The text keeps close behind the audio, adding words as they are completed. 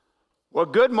Well,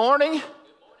 good morning.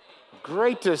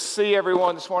 Great to see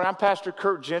everyone this morning. I'm Pastor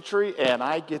Kurt Gentry, and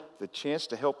I get the chance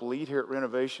to help lead here at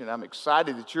Renovation. I'm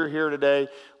excited that you're here today.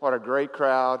 What a great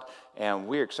crowd, and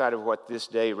we're excited for what this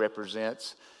day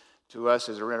represents to us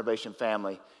as a Renovation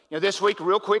family. You know, this week,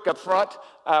 real quick up front,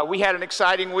 we had an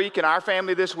exciting week in our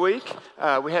family this week.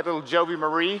 We had little Jovi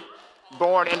Marie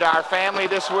born into our family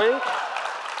this week.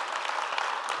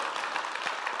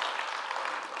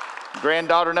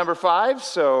 Granddaughter number 5,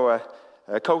 so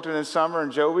Colton and Summer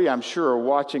and Jovi, I'm sure, are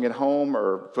watching at home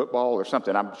or football or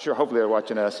something. I'm sure, hopefully they're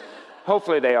watching us.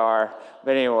 Hopefully they are.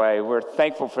 But anyway, we're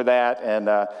thankful for that. And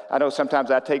I know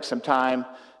sometimes I take some time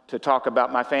to talk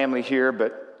about my family here,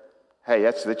 but hey,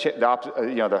 that's the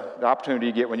opportunity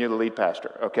you get when you're the lead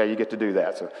pastor. Okay, you get to do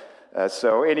that.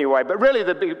 So anyway, but really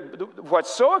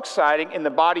what's so exciting in the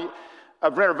body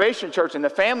of Renovation Church and the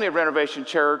family of Renovation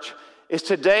Church is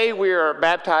today we are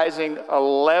baptizing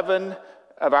 11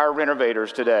 of our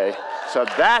renovators today. So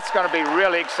that's going to be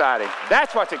really exciting.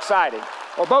 That's what's exciting.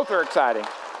 Well, both are exciting.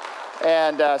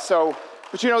 And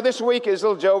but you know, this week is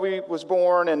little Jovi was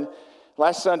born, and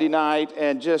last Sunday night,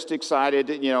 and just excited.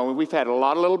 You know, we've had a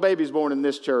lot of little babies born in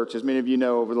this church, as many of you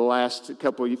know, over the last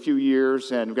few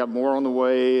years, and we've got more on the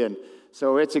way, and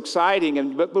so it's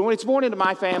exciting. But when it's born into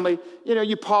my family, you know,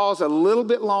 you pause a little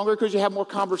bit longer because you have more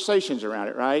conversations around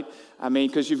it, right? I mean,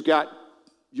 because you've got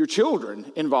your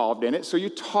children involved in it, so you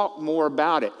talk more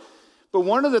about it. But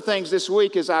one of the things this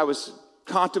week as I was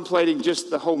contemplating just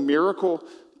the whole miracle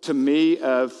to me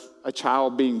of a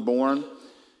child being born,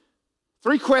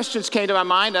 3 questions came to my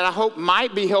mind that I hope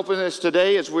might be helping us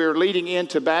today as we're leading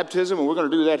into baptism, and we're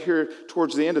going to do that here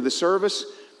towards the end of the service.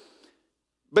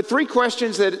 But 3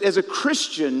 questions that as a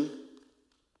Christian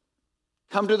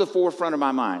come to the forefront of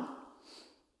my mind,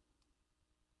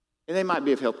 and they might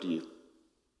be of help to you.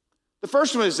 The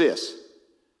first one is this: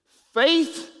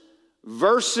 faith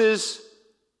versus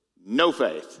no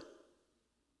faith.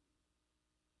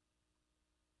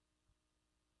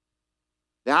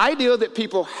 The idea that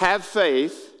people have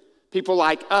faith, people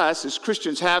like us as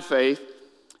Christians have faith,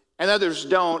 and others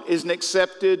don't, is an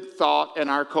accepted thought in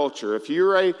our culture. If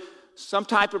you're some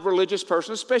type of religious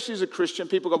person, especially as a Christian,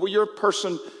 people go, well, you're a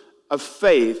person of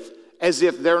faith, as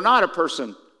if they're not a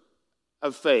person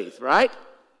of faith, right?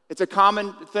 It's a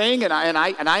common thing, and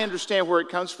I understand where it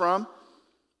comes from.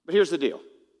 But here's the deal.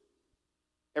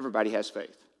 Everybody has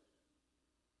faith.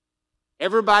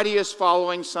 Everybody is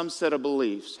following some set of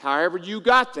beliefs. However you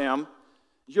got them,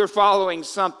 you're following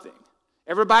something.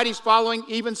 Everybody's following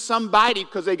even somebody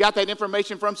because they got that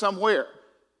information from somewhere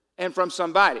and from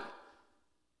somebody.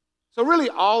 So really,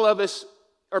 all of us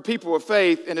are people of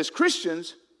faith, and as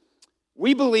Christians,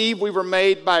 we believe we were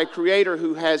made by a Creator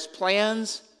who has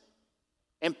plans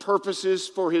and purposes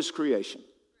for His creation.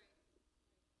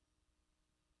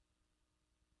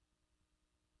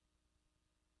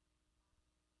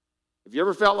 Have you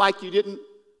ever felt like you didn't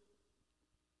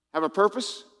have a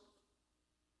purpose?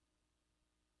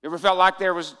 You ever felt like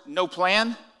there was no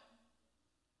plan?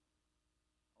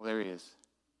 Well, there He is.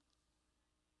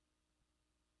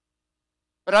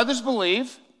 But others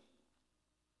believe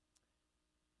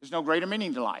there's no greater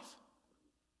meaning to life.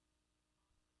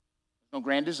 There's no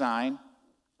grand design.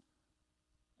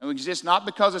 And we exist not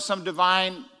because of some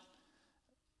divine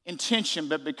intention,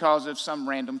 but because of some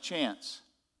random chance.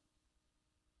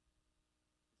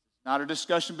 It's not a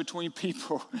discussion between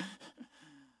people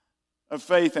of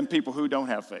faith and people who don't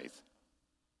have faith.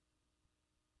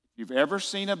 If you've ever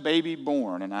seen a baby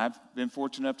born, and I've been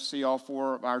fortunate enough to see all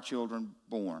 4 of our children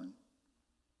born,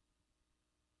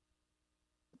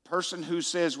 the person who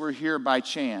says we're here by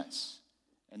chance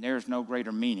and there's no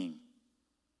greater meaning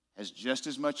has just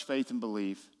as much faith and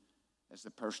belief as the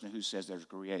person who says there's a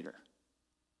Creator.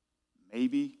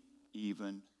 Maybe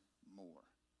even more.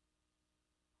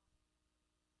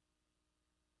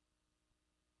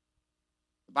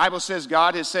 The Bible says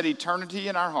God has set eternity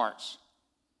in our hearts.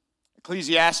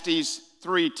 Ecclesiastes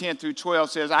 3:10-12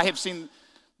 says, I have seen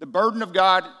the burden of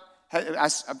God. I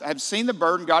have seen the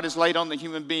burden God has laid on the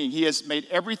human being. He has made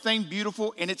everything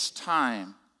beautiful in its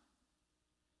time.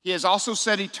 He has also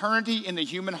set eternity in the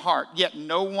human heart, yet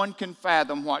no one can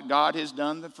fathom what God has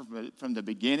done from the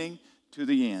beginning to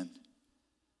the end.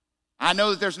 I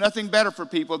know that there's nothing better for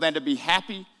people than to be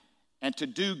happy and to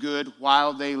do good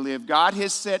while they live. God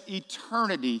has set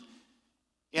eternity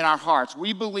in our hearts.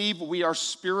 We believe we are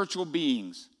spiritual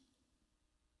beings.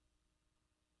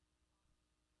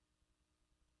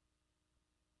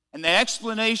 And the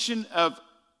explanation of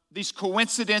these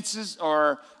coincidences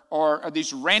or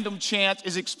these random chance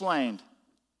is explained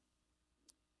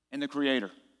in the Creator.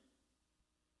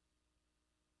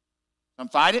 Some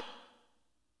fight it.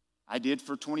 I did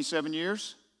for 27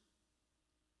 years.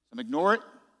 Some ignore it.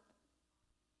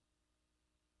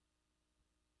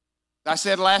 I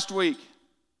said last week,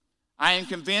 I am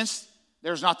convinced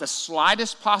there's not the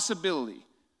slightest possibility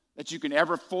that you can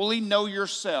ever fully know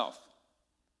yourself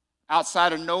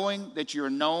outside of knowing that you're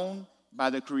known by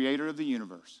the creator of the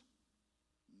universe.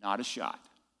 Not a shot.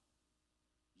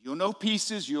 You'll know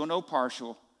pieces, you'll know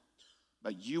partial,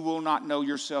 but you will not know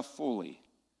yourself fully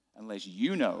unless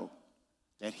you know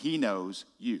that he knows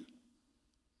you.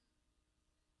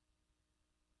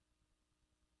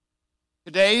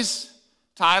 Today's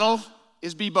title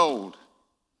is Be Bold.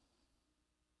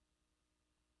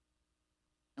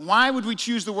 And why would we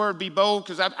choose the word be bold?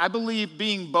 Because I believe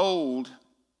being bold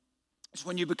is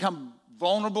when you become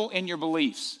vulnerable in your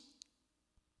beliefs.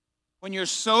 When you're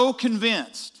so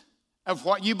convinced of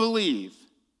what you believe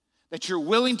that you're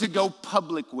willing to go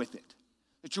public with it,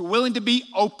 that you're willing to be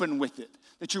open with it,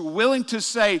 that you're willing to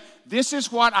say, this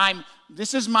is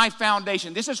my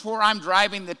foundation, this is where I'm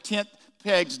driving the tent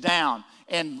pegs down.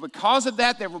 And because of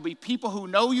that, there will be people who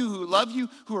know you, who love you,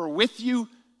 who are with you,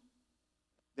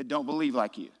 that don't believe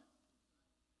like you.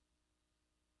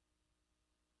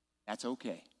 That's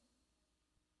okay.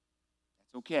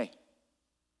 That's okay.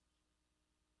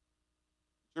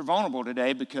 You're vulnerable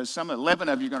today because some 11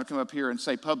 of you are going to come up here and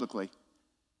say publicly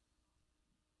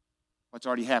what's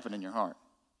already happened in your heart.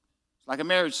 It's like a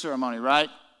marriage ceremony, right?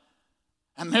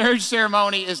 A marriage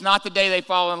ceremony is not the day they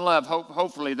fall in love,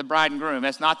 hopefully, the bride and groom.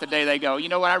 That's not the day they go, you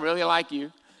know what, I really like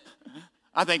you.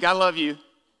 I think I love you.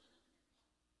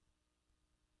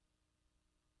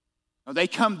 No, they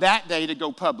come that day to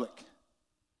go public.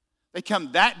 They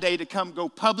come that day to go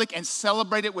public and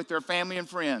celebrate it with their family and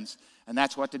friends. And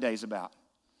that's what today's about.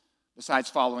 Besides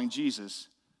following Jesus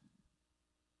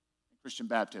in Christian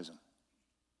baptism.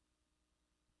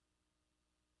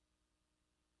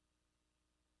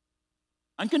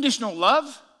 Unconditional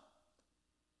love.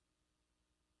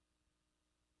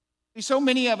 See, so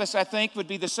many of us, I think, would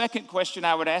be the second question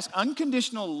I would ask.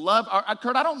 Unconditional love.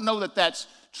 Kurt, I don't know that that's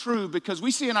true because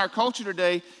we see in our culture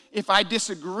today, if I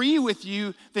disagree with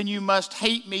you, then you must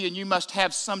hate me and you must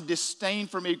have some disdain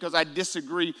for me because I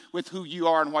disagree with who you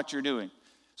are and what you're doing.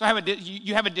 So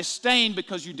you have a disdain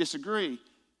because you disagree.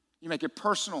 You make it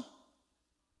personal.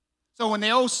 So when the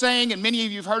old saying, and many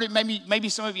of you have heard it, maybe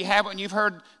some of you haven't, and you've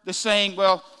heard the saying,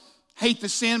 well, hate the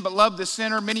sin but love the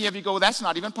sinner. Many of you go, well, that's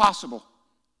not even possible.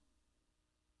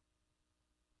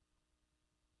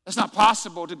 That's not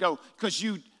possible to go, because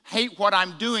you hate what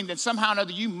I'm doing, then somehow or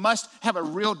another you must have a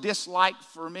real dislike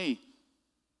for me.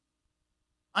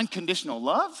 Unconditional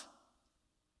love?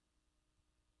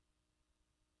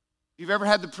 If you've ever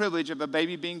had the privilege of a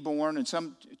baby being born, and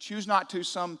some choose not to,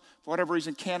 some for whatever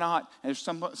reason cannot, and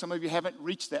some of you haven't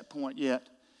reached that point yet.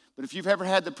 But if you've ever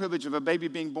had the privilege of a baby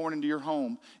being born into your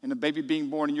home, and a baby being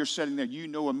born and you're sitting there, you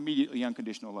know immediately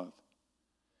unconditional love.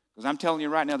 Because I'm telling you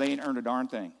right now, they ain't earned a darn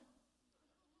thing.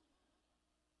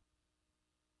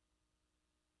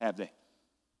 Have they?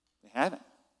 They haven't.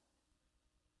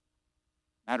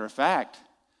 Matter of fact,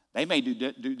 they may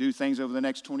do things over the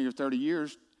next 20 or 30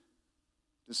 years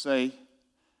to say,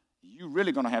 you're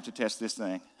really going to have to test this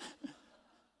thing.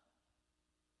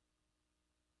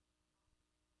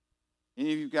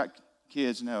 Any of you got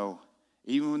kids know,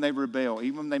 even when they rebel,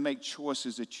 even when they make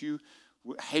choices that you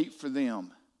hate for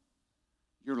them,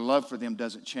 your love for them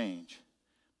doesn't change.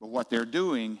 But what they're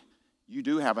doing, you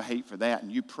do have a hate for that,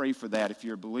 and you pray for that if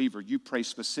you're a believer. You pray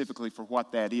specifically for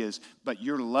what that is, but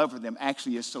your love for them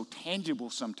actually is so tangible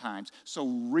sometimes, so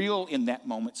real in that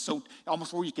moment, so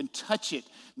almost where you can touch it,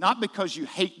 not because you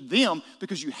hate them,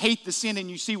 because you hate the sin and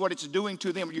you see what it's doing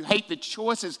to them, or you hate the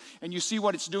choices and you see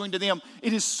what it's doing to them.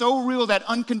 It is so real, that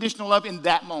unconditional love in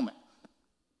that moment.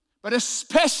 But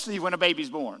especially when a baby's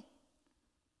born.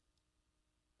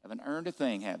 Haven't earned a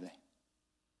thing, have they?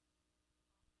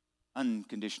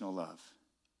 Unconditional love.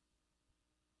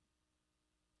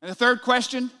 And the third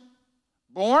question,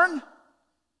 born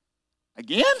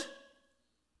again?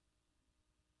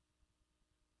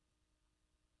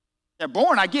 Yeah,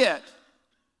 born, I get.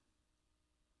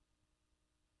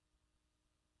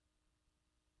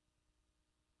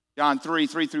 John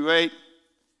 3:3-8.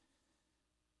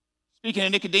 Speaking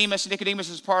of Nicodemus, Nicodemus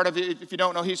is part of, if you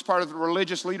don't know, he's part of the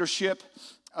religious leadership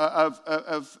of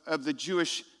the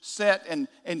Jewish set.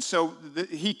 And so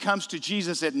he comes to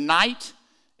Jesus at night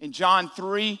in John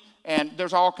 3. And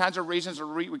there's all kinds of reasons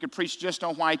we could preach just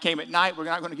on why he came at night. We're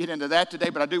not going to get into that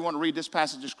today, but I do want to read this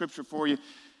passage of Scripture for you.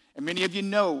 And many of you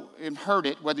know and heard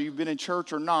it, whether you've been in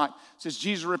church or not. It says,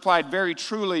 Jesus replied, very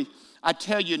truly, I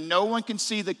tell you, no one can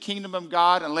see the kingdom of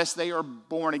God unless they are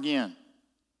born again.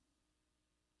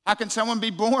 How can someone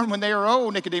be born when they are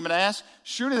old, Nicodemus asked?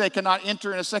 Surely they cannot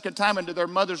enter in a second time into their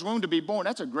mother's womb to be born.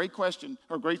 That's a great question,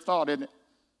 or a great thought, isn't it?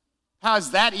 How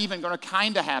is that even going to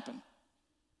kind of happen?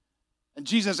 And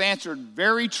Jesus answered,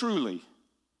 very truly.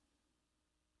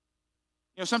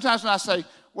 Sometimes when I say,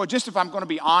 well, just if I'm going to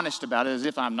be honest about it, as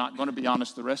if I'm not going to be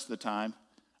honest the rest of the time,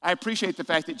 I appreciate the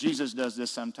fact that Jesus does this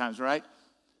sometimes, right?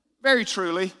 Very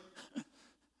truly.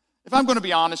 If I'm going to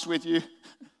be honest with you,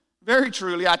 very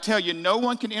truly, I tell you, no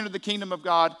one can enter the kingdom of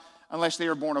God unless they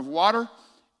are born of water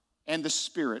and the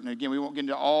Spirit. And again, we won't get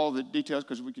into all the details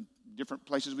because different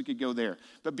places we could go there.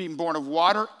 But being born of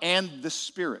water and the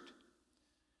Spirit.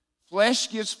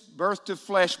 Flesh gives birth to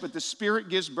flesh, but the Spirit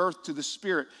gives birth to the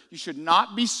Spirit. You should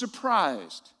not be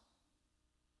surprised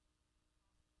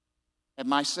at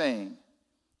my saying,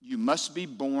 you must be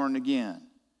born again.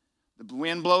 The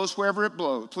wind blows wherever it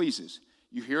pleases.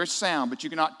 You hear a sound, but you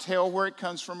cannot tell where it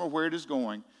comes from or where it is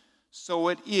going. So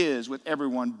it is with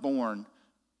everyone born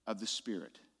of the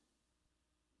Spirit.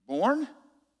 Born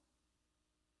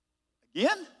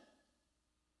again?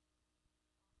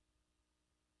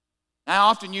 I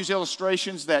often use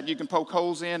illustrations that you can poke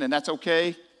holes in, and that's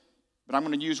okay. But I'm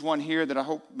going to use one here that I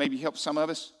hope maybe helps some of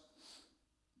us.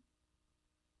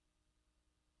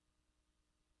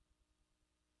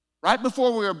 Right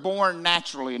before we were born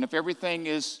naturally, and if everything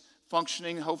is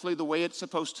functioning, hopefully the way it's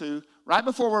supposed to, right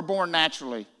before we're born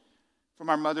naturally from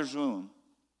our mother's womb,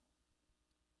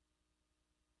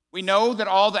 we know that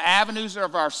all the avenues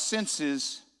of our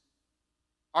senses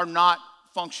are not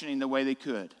functioning the way they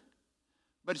could.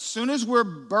 But as soon as we're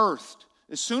birthed,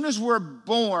 as soon as we're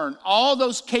born, all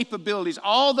those capabilities,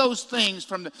 all those things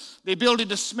from the ability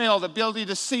to smell, the ability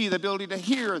to see, the ability to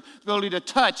hear, the ability to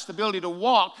touch, the ability to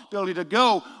walk, the ability to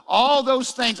go, all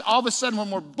those things, all of a sudden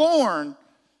when we're born,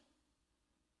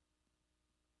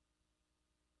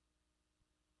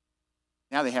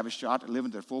 now they have a shot at living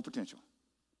to their full potential.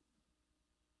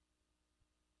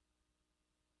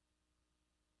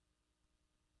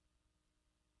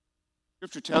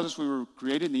 Scripture tells us we were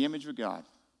created in the image of God.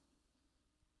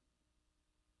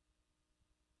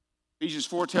 Ephesians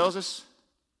 4 tells us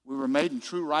we were made in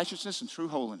true righteousness and true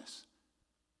holiness.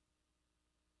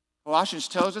 Colossians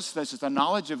tells us that it's the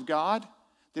knowledge of God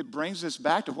that brings us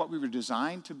back to what we were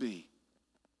designed to be.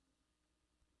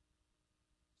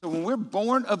 So when we're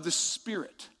born of the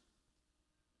Spirit,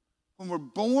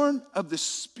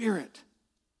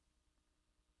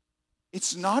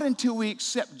 it's not until we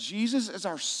accept Jesus as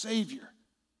our Savior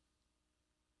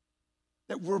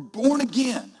that we're born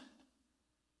again,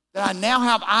 that I now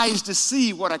have eyes to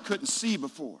see what I couldn't see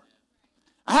before.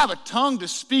 I have a tongue to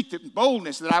speak with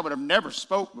boldness that I would have never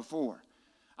spoke before.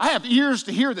 I have ears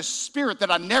to hear the Spirit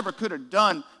that I never could have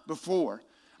done before.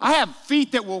 I have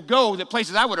feet that will go to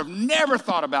places I would have never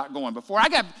thought about going before.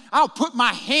 I'll put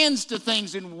my hands to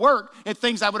things and work at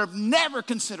things I would have never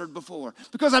considered before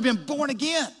because I've been born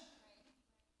again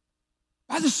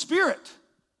by the Spirit.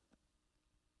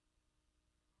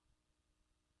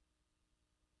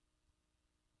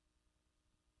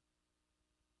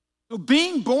 So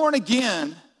being born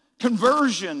again,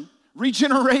 conversion,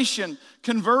 regeneration,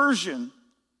 conversion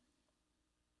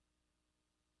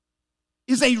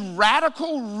is a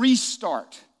radical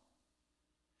restart.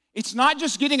 It's not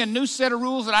just getting a new set of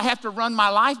rules that I have to run my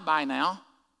life by now.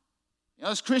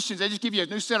 As Christians, they just give you a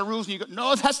new set of rules and you go,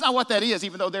 no, that's not what that is,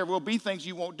 even though there will be things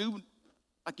you won't do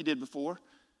like you did before.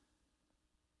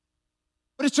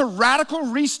 But it's a radical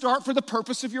restart for the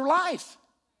purpose of your life.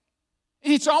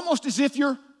 And it's almost as if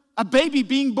you're a baby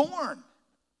being born.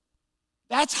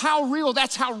 That's how real,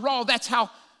 that's how raw, that's how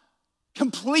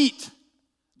complete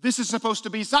this is supposed to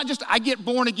be. It's not just I get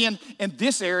born again in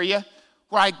this area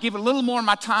where I give a little more of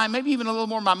my time, maybe even a little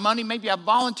more of my money, maybe I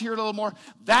volunteer a little more.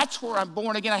 That's where I'm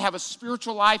born again. I have a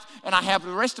spiritual life and I have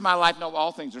the rest of my life. No,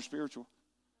 all things are spiritual.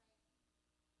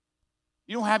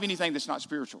 You don't have anything that's not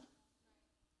spiritual.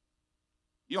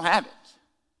 You don't have it.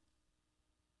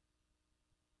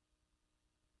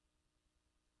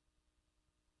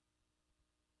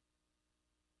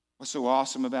 What's so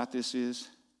awesome about this is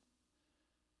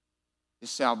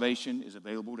this salvation is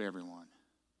available to everyone.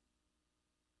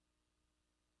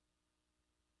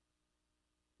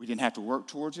 We didn't have to work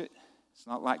towards it. It's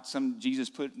not like some Jesus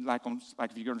put like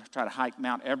if you're going to try to hike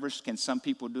Mount Everest. Can some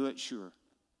people do it? Sure,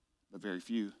 but very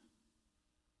few.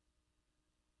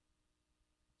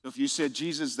 So if you said,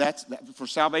 Jesus, that's for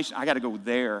salvation, I got to go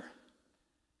there.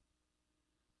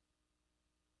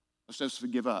 Let's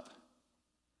just give up.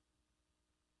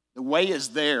 The way is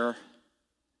there.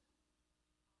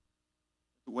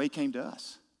 The way came to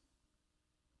us.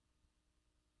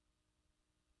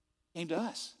 Came to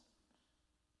us.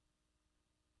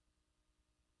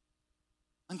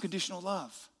 Unconditional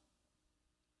love.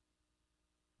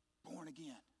 Born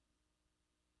again.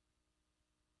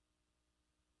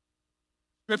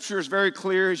 Scripture is very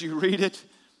clear as you read it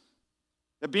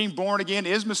that being born again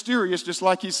is mysterious, just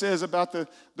like he says about the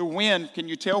wind. Can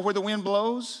you tell where the wind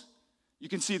blows? You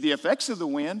can see the effects of the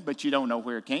wind, but you don't know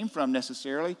where it came from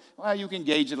necessarily. Well, you can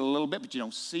gauge it a little bit, but you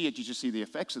don't see it. You just see the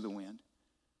effects of the wind.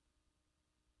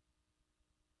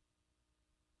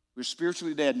 We're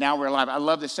spiritually dead. Now we're alive. I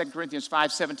love this, 2 Corinthians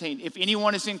 5:17. If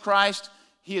anyone is in Christ,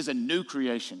 he is a new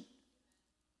creation.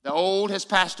 The old has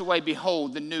passed away.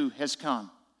 Behold, the new has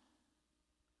come.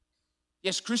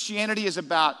 Yes, Christianity is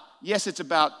about, yes, it's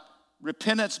about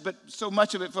repentance, but so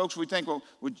much of it, folks, we think, well,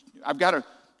 I've got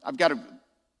to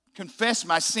confess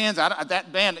my sins.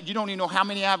 That band, you don't even know how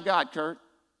many I've got, Kurt.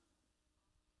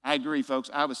 I agree, folks.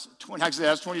 I was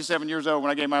 27 years old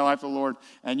when I gave my life to the Lord,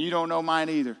 and you don't know mine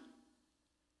either.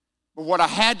 But what I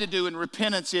had to do in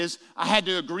repentance is I had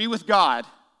to agree with God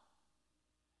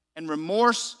and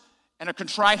remorse and a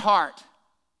contrite heart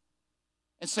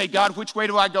and say, God, which way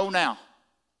do I go now?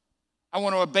 I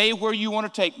want to obey where you want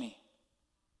to take me.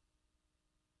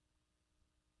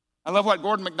 I love what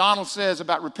Gordon MacDonald says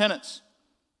about repentance.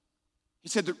 He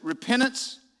said that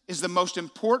repentance is the most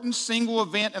important single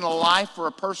event in a life for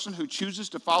a person who chooses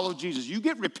to follow Jesus. You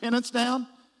get repentance down,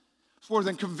 for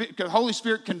the Holy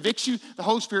Spirit convicts you, the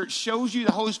Holy Spirit shows you,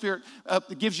 the Holy Spirit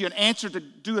gives you an answer to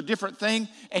do a different thing,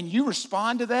 and you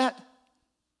respond to that.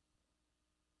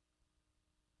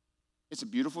 It's a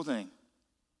beautiful thing.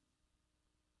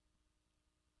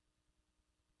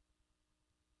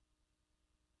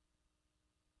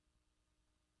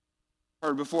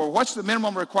 Heard before, what's the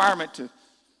minimum requirement to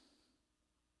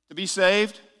be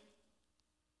saved?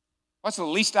 What's the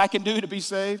least I can do to be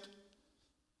saved?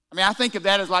 I mean, I think of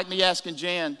that as like me asking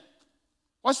Jan,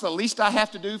 what's the least I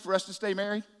have to do for us to stay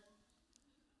married?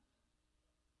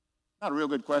 Not a real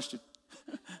good question.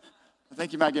 I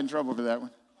think you might get in trouble for that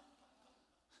one.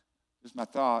 Just my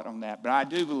thought on that. But I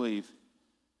do believe.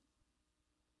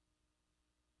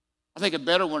 I think a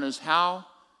better one is, how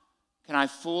can I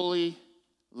fully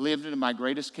live into my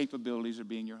greatest capabilities of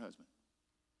being your husband?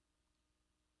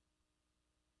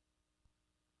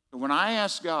 So when I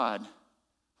ask God,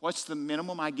 what's the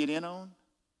minimum I get in on?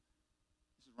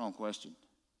 It's the wrong question.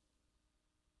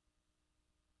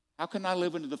 How can I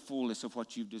live into the fullness of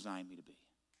what you've designed me to be?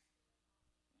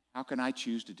 How can I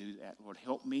choose to do that? Lord,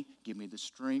 help me, give me the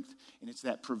strength. And it's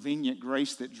that prevenient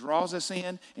grace that draws us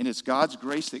in, and it's God's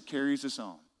grace that carries us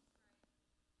on.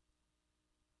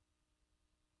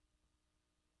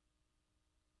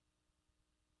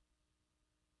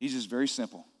 Jesus is very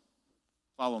simple.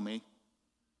 Follow me.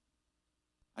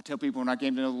 I tell people when I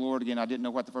came to know the Lord again, I didn't know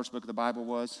what the first book of the Bible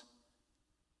was.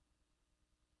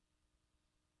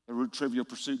 The Trivial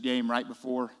Pursuit game right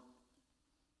before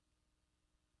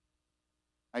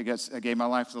I gave my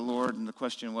life to the Lord, and the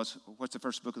question was, what's the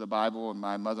first book of the Bible? And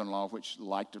my mother-in-law, which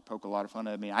liked to poke a lot of fun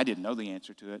at me, I didn't know the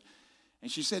answer to it.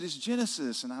 And she said, it's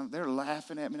Genesis. And they're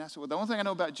laughing at me. And I said, well, the only thing I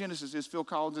know about Genesis is Phil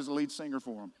Collins is the lead singer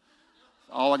for them.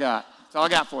 That's all I got. That's all I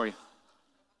got for you.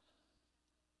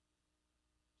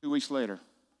 2 weeks later,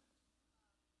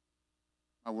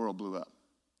 my world blew up.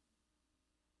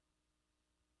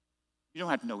 You don't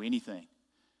have to know anything.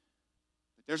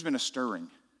 But there's been a stirring.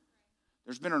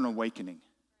 There's been an awakening.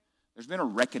 There's been a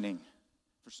reckoning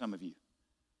for some of you.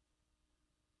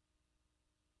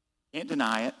 Can't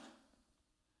deny it.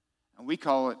 And we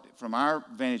call it, from our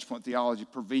vantage point theology,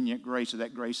 prevenient grace, or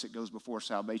that grace that goes before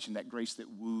salvation, that grace that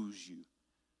woos you,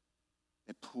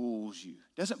 that pulls you.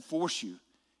 It doesn't force you.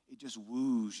 It just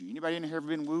woos you. Anybody in here ever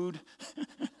been wooed?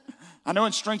 I know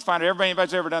in Strength Finder,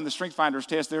 everybody's ever done the Strength Finders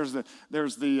test, there's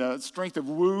the strength of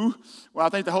woo. Well, I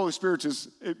think the Holy Spirit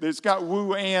it's got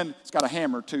woo, and it's got a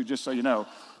hammer too, just so you know.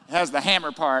 It has the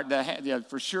hammer part, yeah,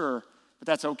 for sure, but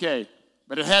that's okay.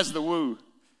 But it has the woo.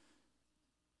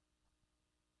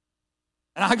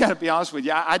 And I got to be honest with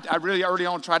you, I really early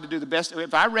on tried to do the best.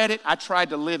 If I read it, I tried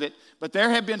to live it. But there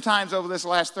have been times over this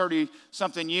last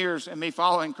 30-something years and me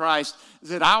following Christ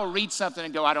that I'll read something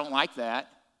and go, I don't like that.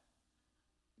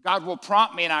 God will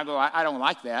prompt me and I go, I don't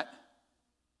like that.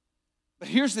 But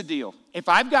here's the deal. If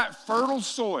I've got fertile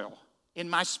soil in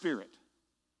my spirit,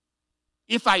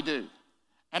 if I do,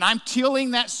 and I'm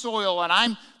tilling that soil and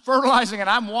I'm fertilizing and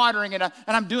I'm watering it and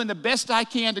I'm doing the best I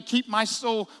can to keep my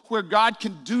soul where God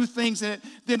can do things in it,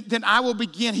 then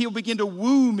he'll begin to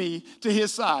woo me to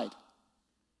his side.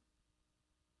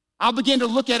 I'll begin to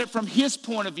look at it from his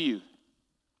point of view.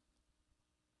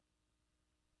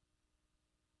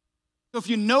 So if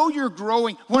you know you're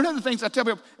growing, one of the things I tell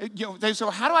people, they say,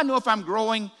 well, how do I know if I'm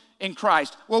growing in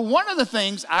Christ. Well, one of the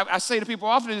things I say to people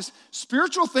often is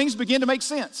spiritual things begin to make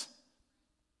sense.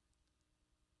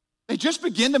 They just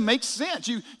begin to make sense.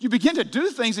 You begin to do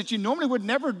things that you normally would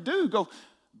never do. Go,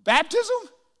 baptism?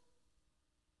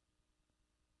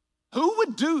 Who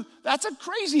would do, that's a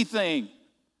crazy thing.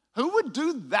 Who would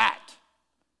do that?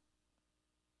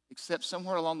 Except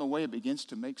somewhere along the way it begins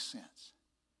to make sense.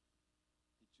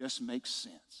 It just makes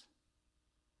sense.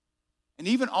 And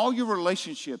even all your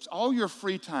relationships, all your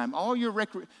free time, all your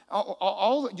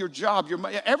all your job,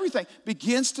 everything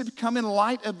begins to come in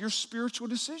light of your spiritual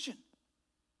decision.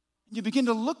 You begin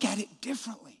to look at it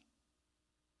differently.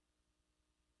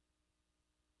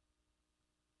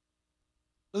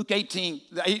 Luke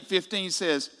 8:15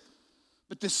 says,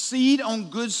 but the seed on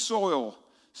good soil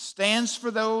stands for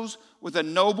those with a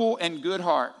noble and good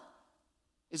heart.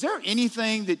 Is there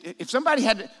anything that, if somebody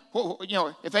had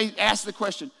to, if they asked the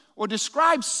question, well,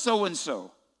 describe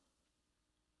so-and-so.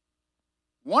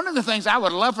 One of the things I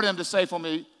would love for them to say for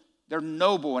me, they're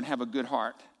noble and have a good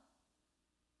heart.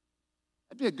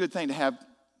 That'd be a good thing to have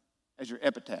as your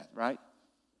epitaph, right?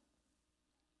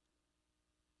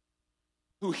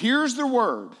 Who hears the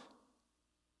word.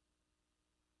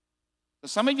 So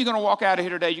some of you are going to walk out of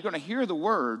here today, you're going to hear the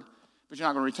word, but you're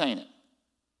not going to retain it.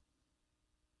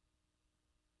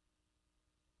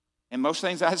 And most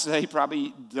things I say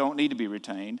probably don't need to be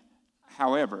retained.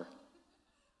 However,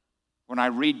 when I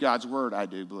read God's word, I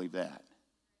do believe that.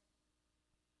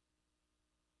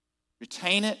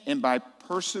 Retain it, and by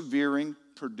persevering,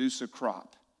 produce a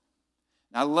crop.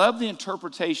 Now, I love the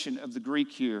interpretation of the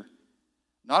Greek here.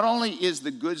 Not only is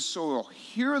the good soil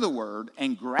hear the word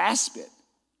and grasp it,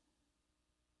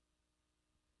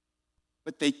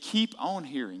 but they keep on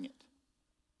hearing it.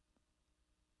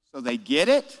 So they get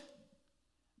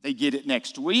it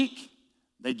next week,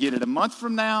 they get it a month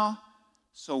from now.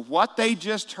 So what they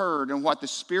just heard and what the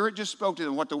Spirit just spoke to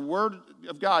them, what the Word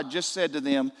of God just said to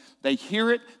them, they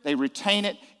hear it, they retain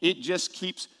it,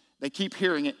 they keep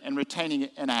hearing it and retaining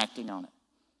it and acting on it.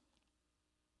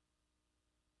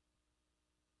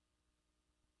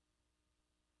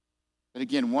 But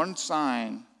again, one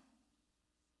sign of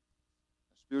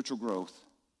spiritual growth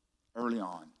early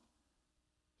on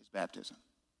is baptism.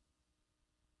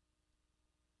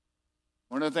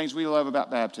 One of the things we love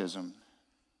about baptism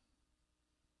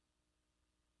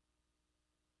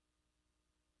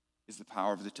is the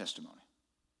power of the testimony.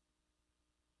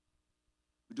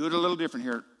 We do it a little different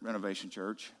here at Renovation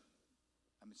Church.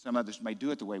 I mean, some others may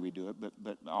do it the way we do it,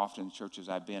 but often churches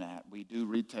I've been at, we do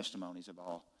read testimonies of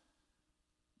all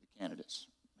the candidates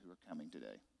who are coming today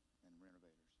and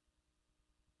renovators.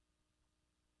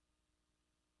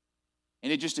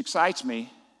 And it just excites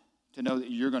me to know that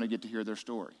you're going to get to hear their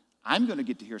story. I'm going to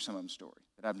get to hear some of them's story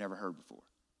that I've never heard before.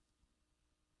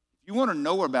 If you want to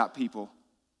know about people,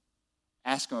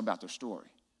 ask them about their story.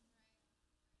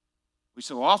 We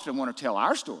so often want to tell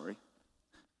our story,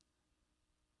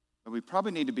 but we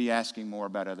probably need to be asking more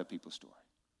about other people's story.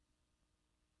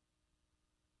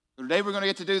 So today we're going to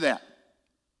get to do that.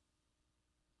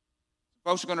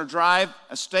 Folks are going to drive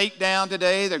a stake down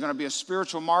today. They're going to be a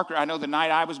spiritual marker. I know the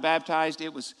night I was baptized,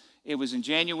 it was in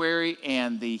January,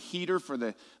 and the heater for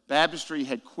the baptistry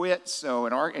had quit. So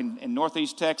in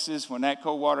northeast Texas, when that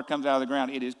cold water comes out of the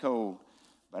ground, it is cold.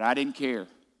 But I didn't care.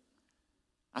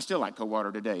 I still like cold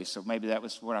water today, so maybe that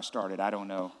was where I started. I don't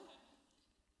know.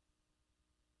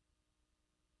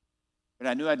 But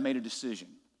I knew I'd made a decision.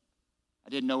 I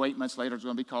didn't know 8 months later I was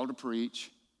going to be called to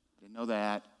preach. I didn't know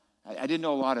that. I didn't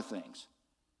know a lot of things.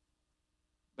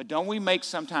 But don't we make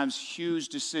sometimes huge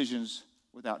decisions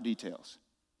without details?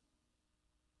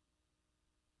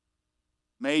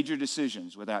 Major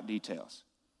decisions without details.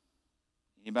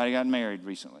 Anybody gotten married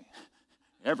recently?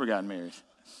 Ever gotten married?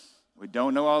 We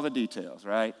don't know all the details,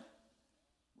 right?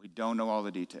 We don't know all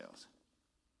the details.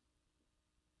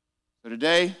 So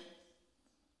today,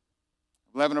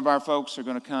 11 of our folks are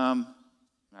going to come,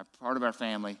 part of our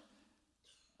family,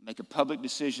 make a public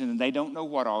decision, and they don't know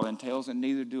what all entails, and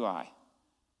neither do I,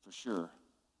 for sure.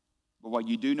 But what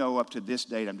you do know, up to this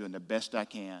date, I'm doing the best I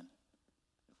can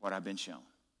with what I've been shown.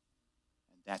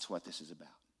 And that's what this is about.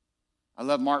 I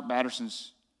love Mark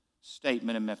Batterson's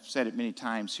statement, and I've said it many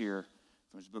times here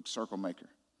from his book, Circle Maker.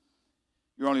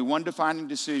 You're only one defining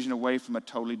decision away from a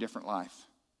totally different life.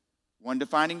 One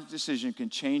defining decision can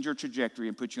change your trajectory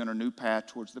and put you on a new path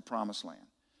towards the promised land.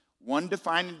 One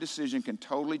defining decision can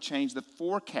totally change the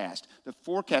forecast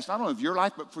not only of your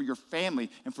life, but for your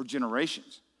family and for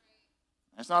generations.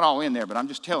 That's not all in there, but I'm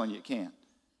just telling you it can.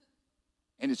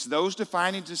 And it's those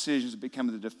defining decisions that become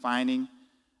the defining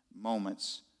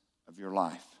moments of your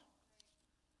life.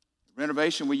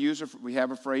 Renovation, we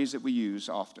have a phrase that we use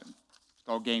often. It's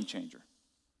called game changer.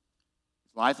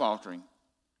 It's life-altering.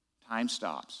 Time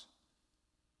stops.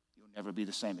 You'll never be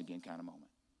the same again kind of moment.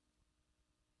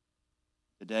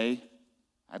 Today,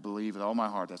 I believe with all my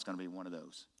heart that's going to be one of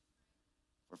those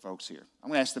for folks here. I'm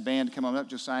going to ask the band to come on up,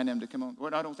 Josiah and them to come on.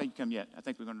 Well, I don't think you come yet. I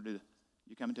think we're going to do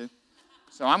you coming too?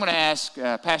 So I'm going to ask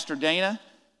Pastor Dana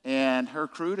and her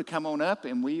crew to come on up,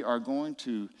 and we are going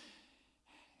to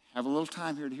have a little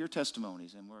time here to hear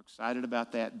testimonies, and we're excited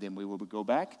about that. Then we will go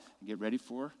back and get ready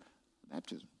for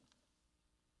baptism.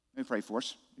 Let me pray for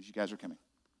us as you guys are coming.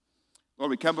 Lord,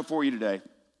 we come before you today.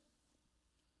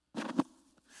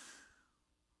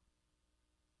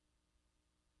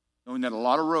 Knowing that a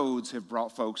lot of roads have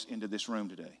brought folks into this room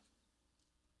today.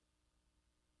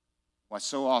 What's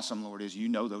so awesome, Lord, is you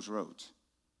know those roads.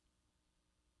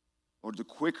 Lord, the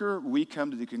quicker we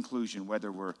come to the conclusion,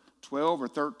 whether we're 12 or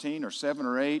 13 or 7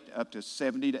 or 8, up to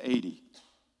 70 to 80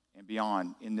 and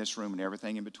beyond in this room and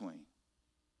everything in between.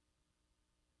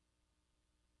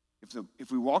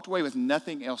 If we walked away with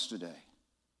nothing else today,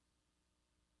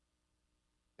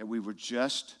 that we were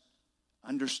just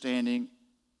understanding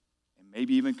and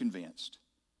maybe even convinced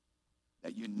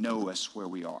that you know us where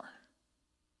we are.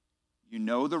 You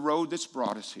know the road that's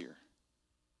brought us here.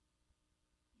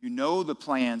 You know the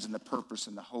plans and the purpose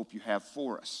and the hope you have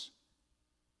for us.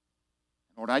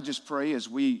 Lord, I just pray as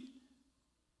we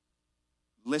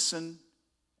listen,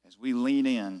 as we lean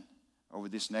in over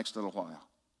this next little while,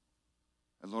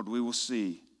 that, Lord, we will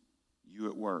see you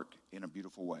at work in a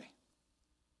beautiful way.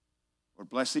 Lord,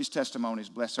 bless these testimonies.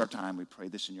 Bless our time. We pray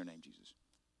this in your name, Jesus.